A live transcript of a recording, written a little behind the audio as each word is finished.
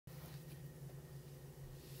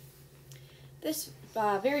This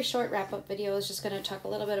very short wrap-up video is just going to talk a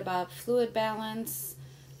little bit about fluid balance,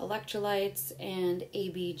 electrolytes, and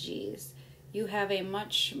ABGs. You have a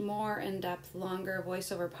much more in-depth, longer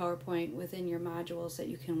voiceover PowerPoint within your modules that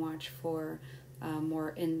you can watch for more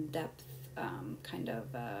in-depth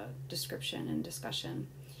description and discussion.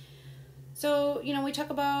 So, we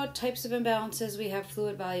talk about types of imbalances. We have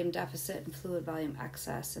fluid volume deficit and fluid volume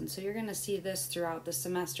excess. And so you're going to see this throughout the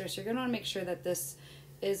semester. So you're going to want to make sure that this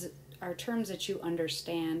are terms that you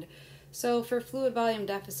understand. So for fluid volume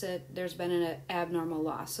deficit, there's been an abnormal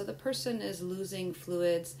loss. So the person is losing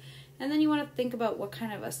fluids. And then you want to think about what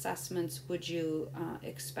kind of assessments would you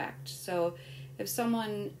expect. So if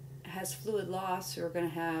someone has fluid loss, you're going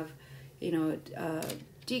to have,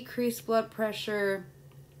 decreased blood pressure,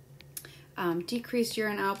 decreased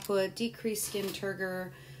urine output, decreased skin turgor,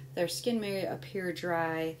 their skin may appear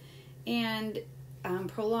dry, and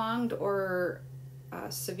prolonged or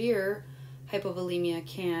severe hypovolemia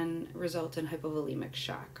can result in hypovolemic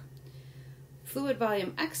shock. Fluid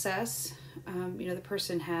volume excess, the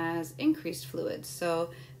person has increased fluids,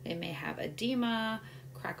 so they may have edema,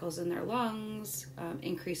 crackles in their lungs,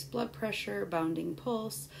 increased blood pressure, bounding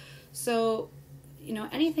pulse. So,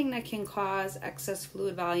 anything that can cause excess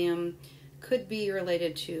fluid volume could be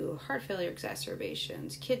related to heart failure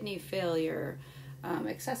exacerbations, kidney failure,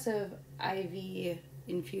 excessive IV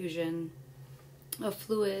infusion of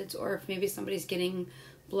fluids, or if maybe somebody's getting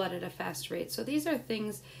blood at a fast rate. So these are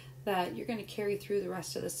things that you're going to carry through the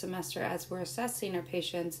rest of the semester as we're assessing our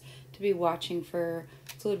patients to be watching for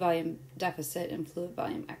fluid volume deficit and fluid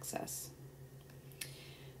volume excess.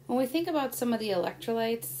 When we think about some of the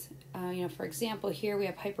electrolytes, for example, here we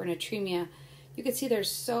have hypernatremia. You can see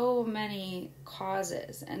there's so many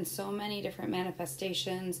causes and so many different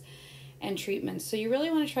manifestations and treatments. So you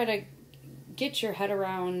really want to try to get your head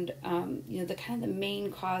around, the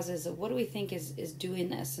main causes of what do we think is doing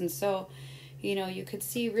this. And so, you could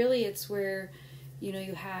see really it's where,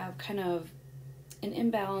 you have kind of an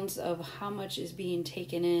imbalance of how much is being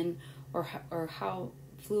taken in or how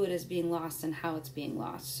fluid is being lost and how it's being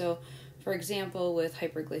lost. So, for example, with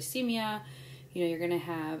hyperglycemia, you're going to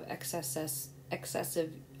have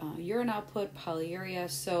excessive urine output, polyuria.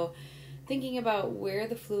 So thinking about where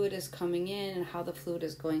the fluid is coming in and how the fluid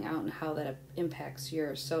is going out and how that impacts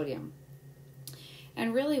your sodium.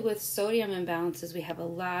 And really with sodium imbalances, we have a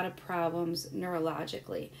lot of problems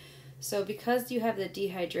neurologically. So because you have the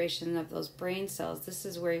dehydration of those brain cells, this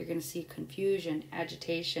is where you're going to see confusion,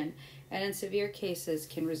 agitation, and in severe cases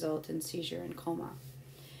can result in seizure and coma.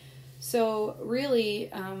 So really,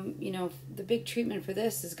 the big treatment for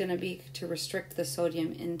this is going to be to restrict the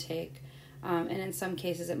sodium intake. And in some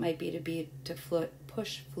cases, it might be to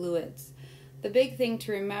push fluids. The big thing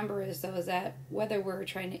to remember is that whether we're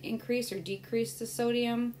trying to increase or decrease the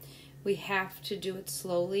sodium, we have to do it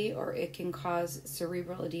slowly or it can cause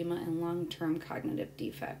cerebral edema and long-term cognitive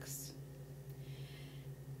defects.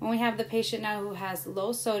 When we have the patient now who has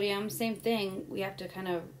low sodium, same thing, we have to kind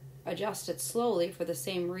of adjust it slowly for the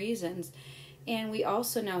same reasons. And we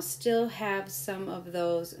also now still have some of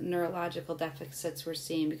those neurological deficits we're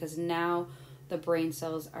seeing because now the brain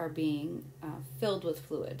cells are being filled with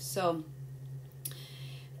fluid. So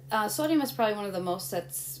sodium is probably one of the ones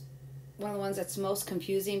that's most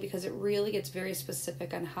confusing because it really gets very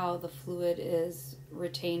specific on how the fluid is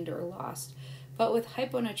retained or lost. But with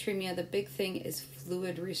hyponatremia, the big thing is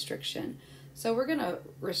fluid restriction. So we're going to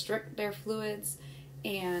restrict their fluids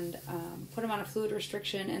and put them on a fluid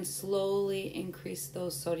restriction and slowly increase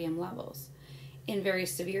those sodium levels. In very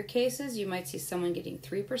severe cases, you might see someone getting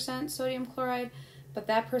 3% sodium chloride, but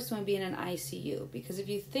that person would be in an ICU because if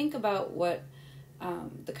you think about what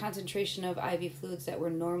the concentration of IV fluids that we're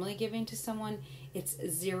normally giving to someone, it's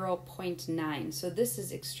 0.9. So this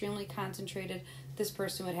is extremely concentrated. This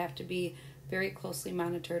person would have to be very closely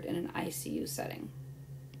monitored in an ICU setting.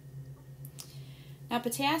 Now,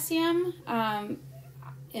 potassium,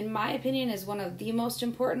 in my opinion, is one of the most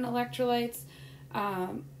important electrolytes.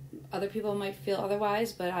 Other people might feel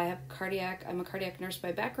otherwise, but I'm a cardiac nurse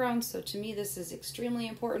by background, so to me this is extremely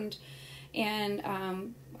important. And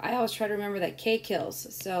I always try to remember that K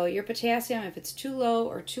kills. So your potassium, if it's too low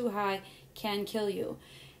or too high, can kill you.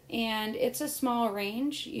 And it's a small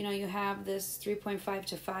range. You have this 3.5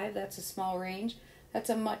 to 5, that's a small range. That's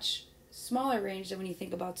a much smaller range than when you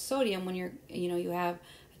think about sodium when you have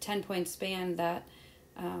a 10-point span that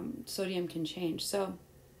sodium can change. So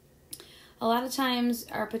a lot of times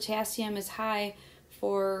our potassium is high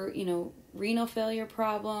for, renal failure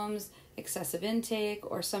problems, excessive intake,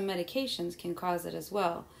 or some medications can cause it as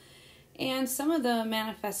well. And some of the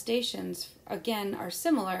manifestations, again, are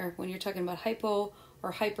similar when you're talking about hypo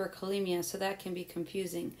or hyperkalemia, so that can be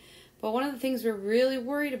confusing. But one of the things we're really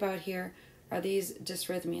worried about here are these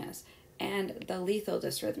dysrhythmias and the lethal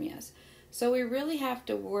dysrhythmias. So we really have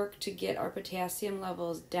to work to get our potassium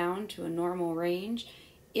levels down to a normal range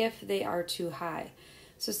if they are too high.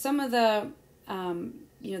 So some of the,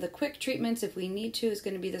 the quick treatments, if we need to, is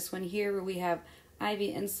going to be this one here where we have IV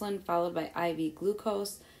insulin followed by IV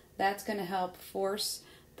glucose. That's going to help force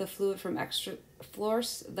the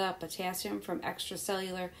potassium from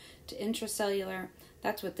extracellular to intracellular.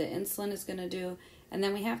 That's what the insulin is going to do. And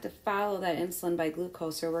then we have to follow that insulin by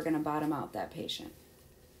glucose, or we're going to bottom out that patient.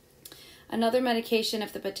 Another medication,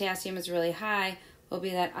 if the potassium is really high, will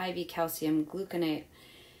be that IV calcium gluconate.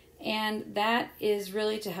 And that is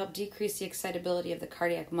really to help decrease the excitability of the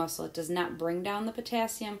cardiac muscle. It does not bring down the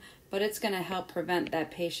potassium, but it's going to help prevent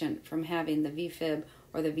that patient from having the VFib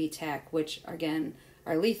or the VTAC, which again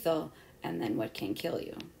are lethal and then what can kill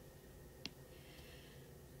you.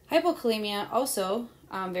 Hypokalemia also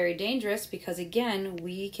very dangerous because again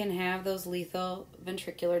we can have those lethal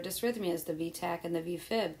ventricular dysrhythmias, the VTAC and the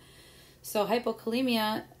VFib. So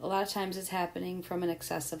hypokalemia a lot of times is happening from an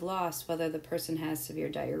excessive loss, whether the person has severe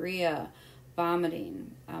diarrhea,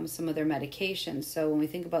 vomiting, some of their medications. So when we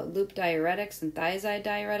think about loop diuretics and thiazide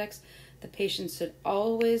diuretics, the patient should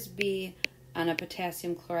always be on a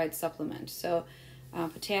potassium chloride supplement. So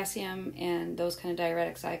potassium and those kind of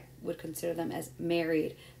diuretics, I would consider them as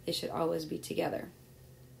married. They should always be together.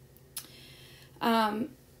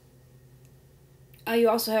 You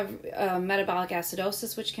also have metabolic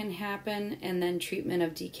acidosis, which can happen, and then treatment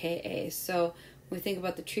of DKA. So when we think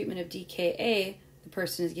about the treatment of DKA, the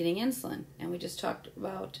person is getting insulin. And we just talked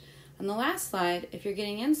about on the last slide, if you're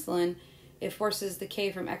getting insulin, it forces the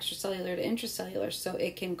K from extracellular to intracellular, so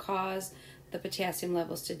it can cause the potassium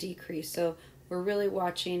levels to decrease. So we're really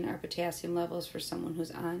watching our potassium levels for someone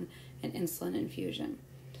who's on an insulin infusion.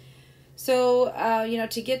 So,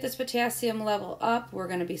 to get this potassium level up, we're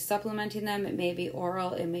going to be supplementing them. It may be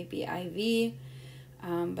oral, it may be IV.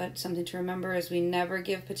 But something to remember is we never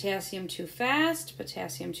give potassium too fast.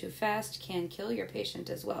 Potassium too fast can kill your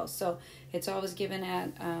patient as well. So it's always given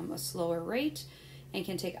at a slower rate and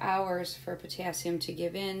can take hours for potassium to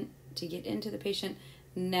get into the patient.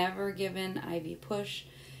 Never given IV push.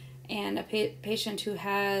 And a patient who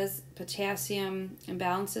has potassium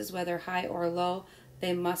imbalances, whether high or low,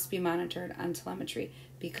 they must be monitored on telemetry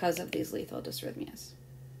because of these lethal dysrhythmias.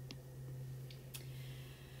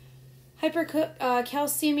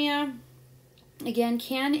 Hypercalcemia, again,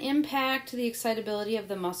 can impact the excitability of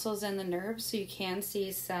the muscles and the nerves, so you can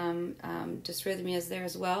see some dysrhythmias there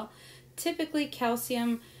as well. Typically,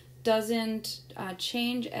 calcium doesn't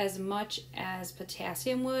change as much as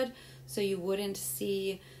potassium would, so you wouldn't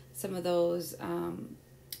see some of those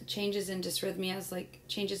changes in dysrhythmias, like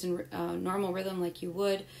changes in normal rhythm like you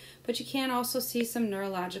would, but you can also see some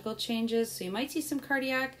neurological changes. So you might see some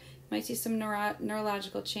cardiac, you might see some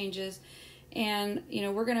neurological changes, and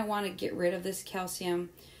we're going to want to get rid of this calcium.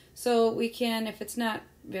 So we can, if it's not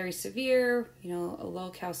very severe, a low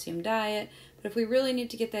calcium diet, but if we really need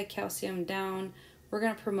to get that calcium down, we're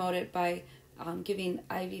going to promote it by giving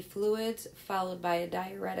IV fluids followed by a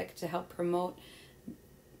diuretic to help promote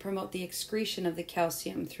the excretion of the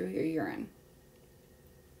calcium through your urine.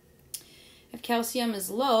 If calcium is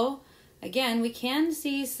low, again, we can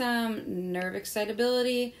see some nerve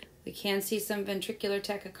excitability, we can see some ventricular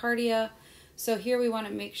tachycardia. So here we want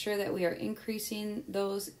to make sure that we are increasing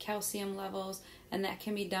those calcium levels, and that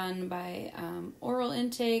can be done by oral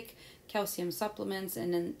intake, calcium supplements,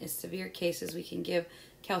 and in severe cases we can give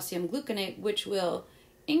calcium gluconate, which will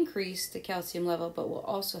increase the calcium level but will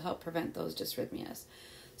also help prevent those dysrhythmias.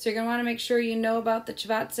 So you're going to want to make sure you know about the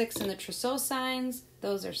Chvotsik's and the Trousseau signs.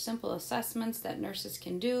 Those are simple assessments that nurses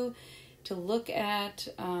can do to look at,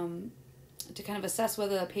 to kind of assess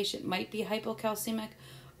whether the patient might be hypocalcemic.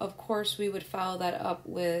 Of course, we would follow that up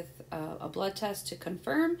with a blood test to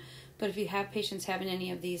confirm. But if you have patients having any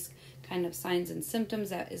of these kind of signs and symptoms,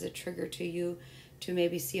 that is a trigger to you to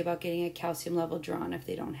maybe see about getting a calcium level drawn if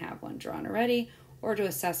they don't have one drawn already, or to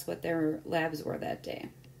assess what their labs were that day.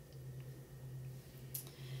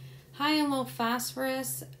 High and low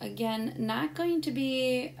phosphorus, again, not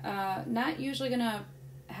usually going to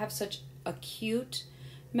have such acute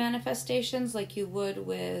manifestations like you would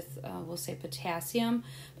with, we'll say, potassium,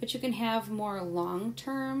 but you can have more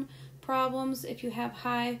long-term problems if you have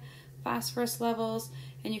high phosphorus levels,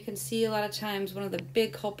 and you can see a lot of times one of the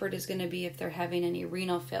big culprit is going to be if they're having any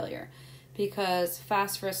renal failure, because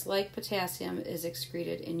phosphorus, like potassium, is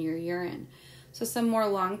excreted in your urine. So some more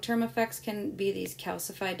long-term effects can be these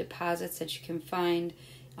calcified deposits that you can find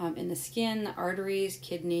in the skin, the arteries,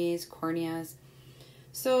 kidneys, corneas.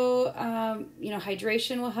 So,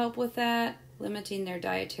 hydration will help with that. Limiting their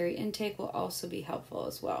dietary intake will also be helpful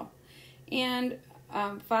as well. And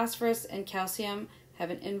phosphorus and calcium have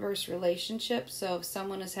an inverse relationship. So if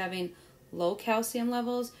someone is having low calcium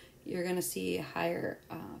levels, you're going to see higher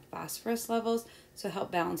phosphorus levels. So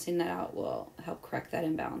help balancing that out will help correct that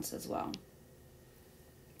imbalance as well.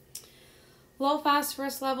 Low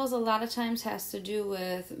phosphorus levels a lot of times has to do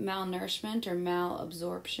with malnourishment or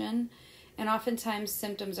malabsorption, and oftentimes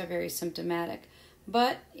symptoms are very symptomatic.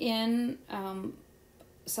 But in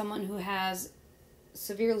someone who has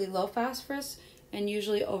severely low phosphorus, and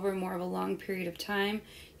usually over more of a long period of time,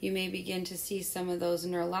 you may begin to see some of those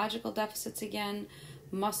neurological deficits again,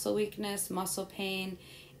 muscle weakness, muscle pain,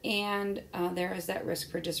 and there is that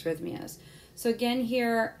risk for dysrhythmias. So again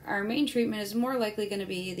here, our main treatment is more likely going to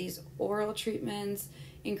be these oral treatments,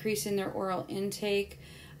 increasing their oral intake,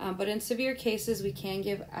 but in severe cases we can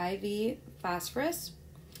give IV phosphorus.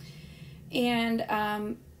 And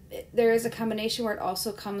there is a combination where it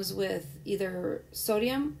also comes with either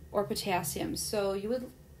sodium or potassium. So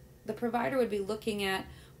the provider would be looking at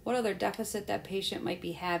what other deficit that patient might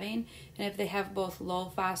be having, and if they have both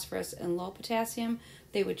low phosphorus and low potassium,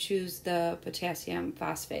 they would choose the potassium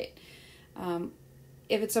phosphate.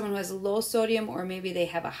 If it's someone who has low sodium, or maybe they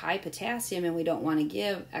have a high potassium and we don't want to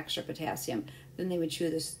give extra potassium, then they would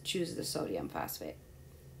choose the sodium phosphate.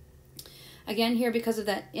 Again here, because of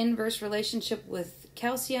that inverse relationship with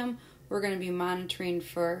calcium, we're going to be monitoring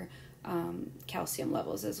for calcium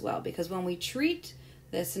levels as well, because when we treat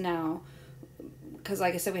this now, because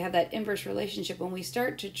like I said, we have that inverse relationship, when we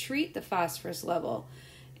start to treat the phosphorus level,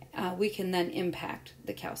 we can then impact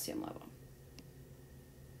the calcium level.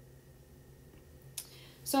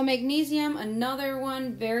 So magnesium, another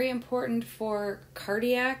one very important for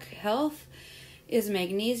cardiac health, is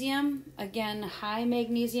magnesium. Again, high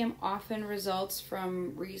magnesium often results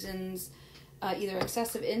from reasons either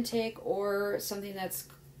excessive intake or something that's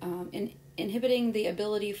inhibiting the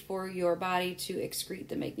ability for your body to excrete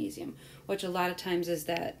the magnesium, which a lot of times is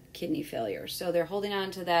that kidney failure. So they're holding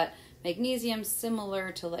on to that magnesium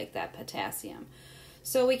similar to like that potassium.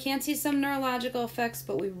 So we can see some neurological effects,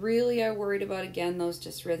 but we really are worried about, again, those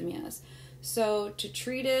dysrhythmias. So to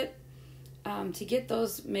treat it, to get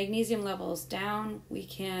those magnesium levels down, we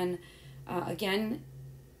can, again,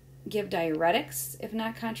 give diuretics if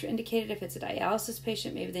not contraindicated. If it's a dialysis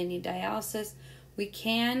patient, maybe they need dialysis. We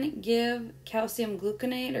can give calcium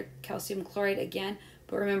gluconate or calcium chloride again,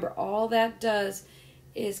 but remember, all that does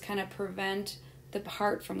is kind of prevent the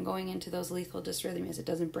heart from going into those lethal dysrhythmias. It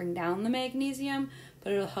doesn't bring down the magnesium,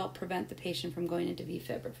 but it'll help prevent the patient from going into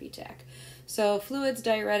VFib or VTAC. So fluids,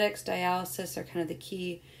 diuretics, dialysis are kind of the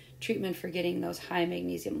key treatment for getting those high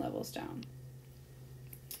magnesium levels down.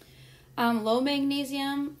 Low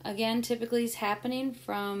magnesium, again, typically is happening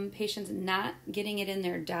from patients not getting it in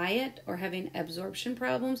their diet or having absorption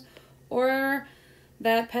problems, or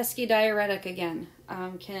that pesky diuretic again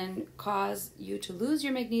can cause you to lose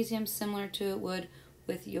your magnesium similar to it would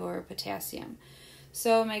with your potassium.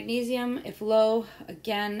 So magnesium, if low,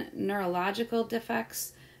 again, neurological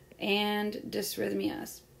defects and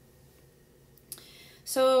dysrhythmias.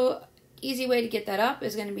 So easy way to get that up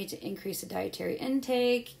is going to be to increase the dietary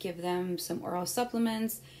intake, give them some oral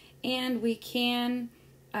supplements, and we can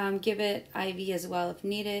give it IV as well if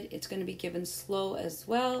needed. It's going to be given slow as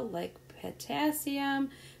well, like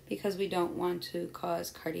potassium, because we don't want to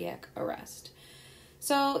cause cardiac arrest.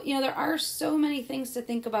 So, there are so many things to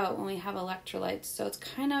think about when we have electrolytes, so it's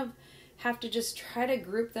kind of have to just try to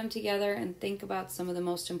group them together and think about some of the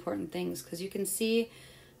most important things, because you can see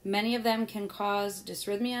many of them can cause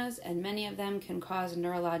dysrhythmias and many of them can cause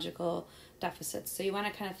neurological deficits. So you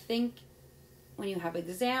want to kind of think when you have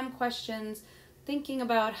exam questions, thinking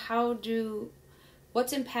about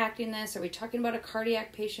what's impacting this. Are we talking about a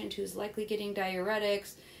cardiac patient who's likely getting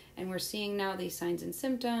diuretics and we're seeing now these signs and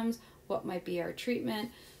symptoms? What might be our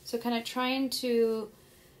treatment? So kind of trying to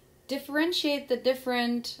differentiate the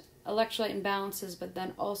different electrolyte imbalances, but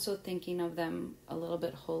then also thinking of them a little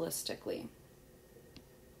bit holistically.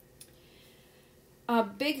 A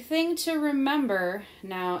big thing to remember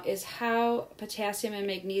now is how potassium and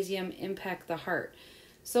magnesium impact the heart.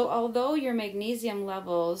 So although your magnesium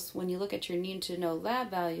levels, when you look at your need to know lab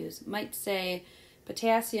values, might say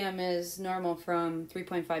potassium is normal from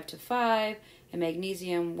 3.5 to 5 and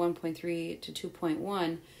magnesium 1.3 to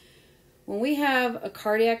 2.1, when we have a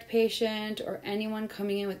cardiac patient or anyone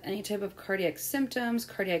coming in with any type of cardiac symptoms,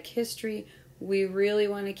 cardiac history, we really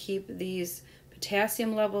want to keep these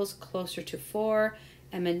potassium levels closer to 4,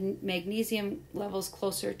 and magnesium levels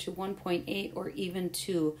closer to 1.8 or even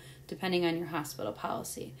 2, depending on your hospital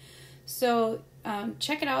policy. So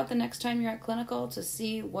check it out the next time you're at clinical to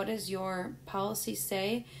see what does your policy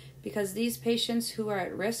say, because these patients who are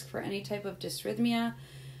at risk for any type of dysrhythmia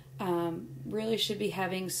really should be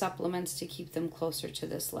having supplements to keep them closer to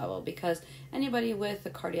this level, because anybody with a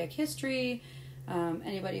cardiac history,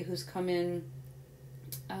 anybody who's come in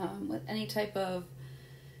with any type of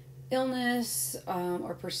illness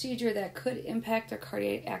or procedure that could impact their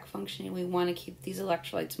cardiac functioning, we want to keep these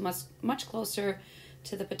electrolytes much closer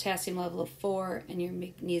to the potassium level of 4 and your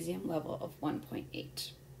magnesium level of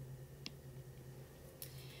 1.8.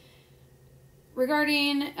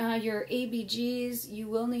 Regarding your ABGs, you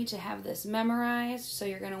will need to have this memorized, so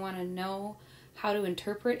you're going to want to know how to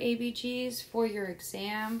interpret ABGs for your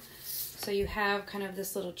exam. So you have kind of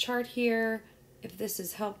this little chart here, if this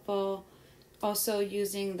is helpful. Also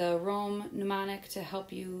using the Rome mnemonic to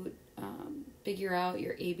help you figure out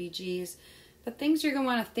your ABGs. But things you're going to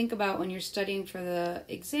want to think about when you're studying for the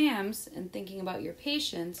exams and thinking about your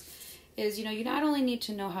patients is, you not only need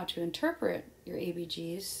to know how to interpret your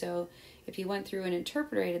ABGs. So if you went through and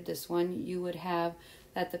interpreted this one, you would have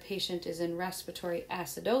that the patient is in respiratory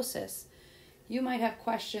acidosis. You might have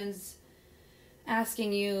questions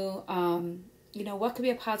asking you, what could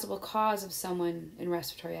be a possible cause of someone in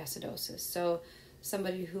respiratory acidosis? So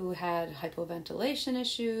somebody who had hypoventilation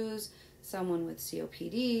issues, someone with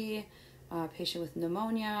COPD, a patient with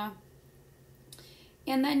pneumonia.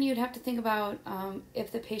 And then you'd have to think about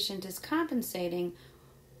if the patient is compensating,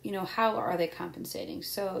 how are they compensating?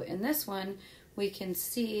 So in this one, we can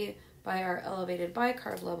see by our elevated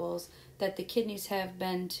bicarb levels that the kidneys have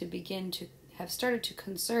started to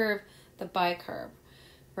conserve the bicarb,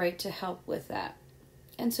 right, to help with that.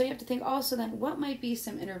 And so you have to think also then, what might be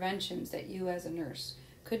some interventions that you as a nurse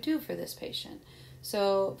could do for this patient?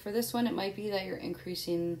 So for this one, it might be that you're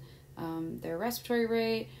increasing their respiratory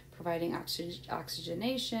rate, providing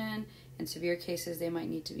oxygenation. In severe cases, they might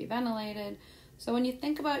need to be ventilated. So when you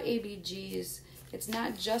think about ABGs, it's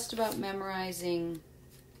not just about memorizing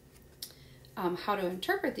how to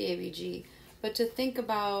interpret the ABG, but to think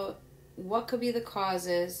about what could be the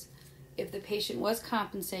causes. If the patient was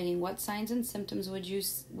compensating, what signs and symptoms would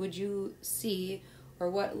you see, or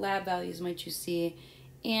what lab values might you see,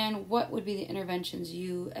 and what would be the interventions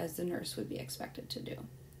you as the nurse would be expected to do.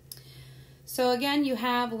 So again, you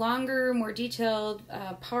have longer, more detailed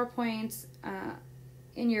PowerPoints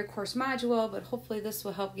in your course module, but hopefully this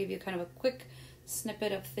will help give you kind of a quick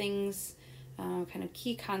snippet of things, kind of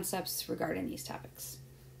key concepts regarding these topics.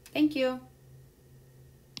 Thank you.